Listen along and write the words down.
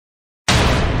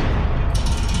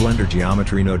Blender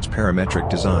Geometry Nodes Parametric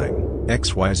Design,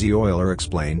 XYZ Euler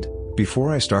explained.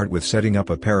 Before I start with setting up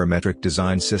a parametric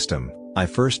design system, I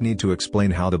first need to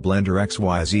explain how the Blender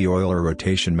XYZ Euler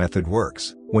rotation method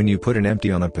works. When you put an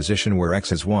empty on a position where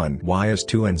x is 1, y is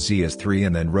 2 and z is 3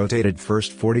 and then rotate it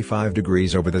first 45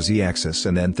 degrees over the z-axis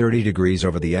and then 30 degrees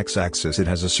over the x-axis, it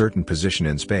has a certain position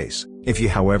in space. If you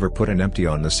however put an empty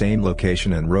on the same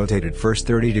location and rotate it first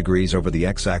 30 degrees over the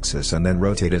x-axis and then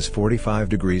rotate as 45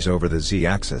 degrees over the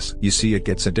z-axis, you see it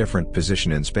gets a different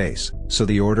position in space. So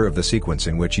the order of the sequence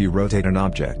in which you rotate an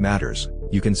object matters.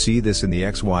 You can see this in the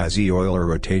XYZ Euler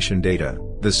rotation data.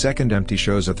 The second empty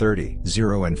shows a 30,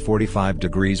 0 and 45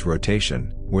 degrees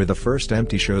rotation, where the first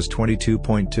empty shows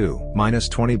 22.2, minus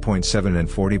 20.7 and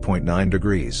 40.9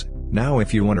 degrees. Now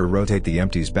if you want to rotate the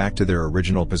empties back to their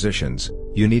original positions,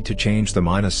 you need to change the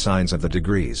minus signs of the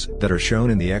degrees that are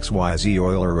shown in the XYZ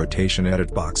Euler rotation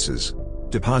edit boxes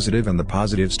to positive and the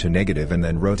positives to negative and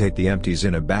then rotate the empties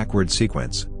in a backward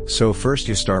sequence. So first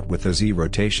you start with the Z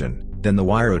rotation, then the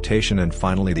Y rotation and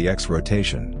finally the X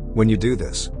rotation. When you do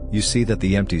this, you see that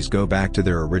the empties go back to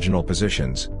their original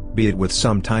positions, be it with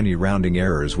some tiny rounding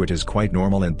errors, which is quite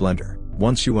normal in Blender.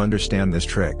 Once you understand this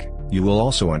trick, you will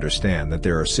also understand that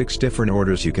there are 6 different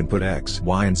orders you can put X,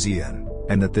 Y and Z in,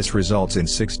 and that this results in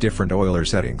 6 different Euler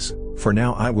settings. For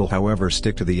now I will however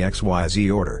stick to the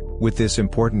XYZ order. With this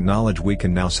important knowledge we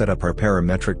can now set up our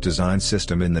parametric design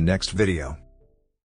system in the next video.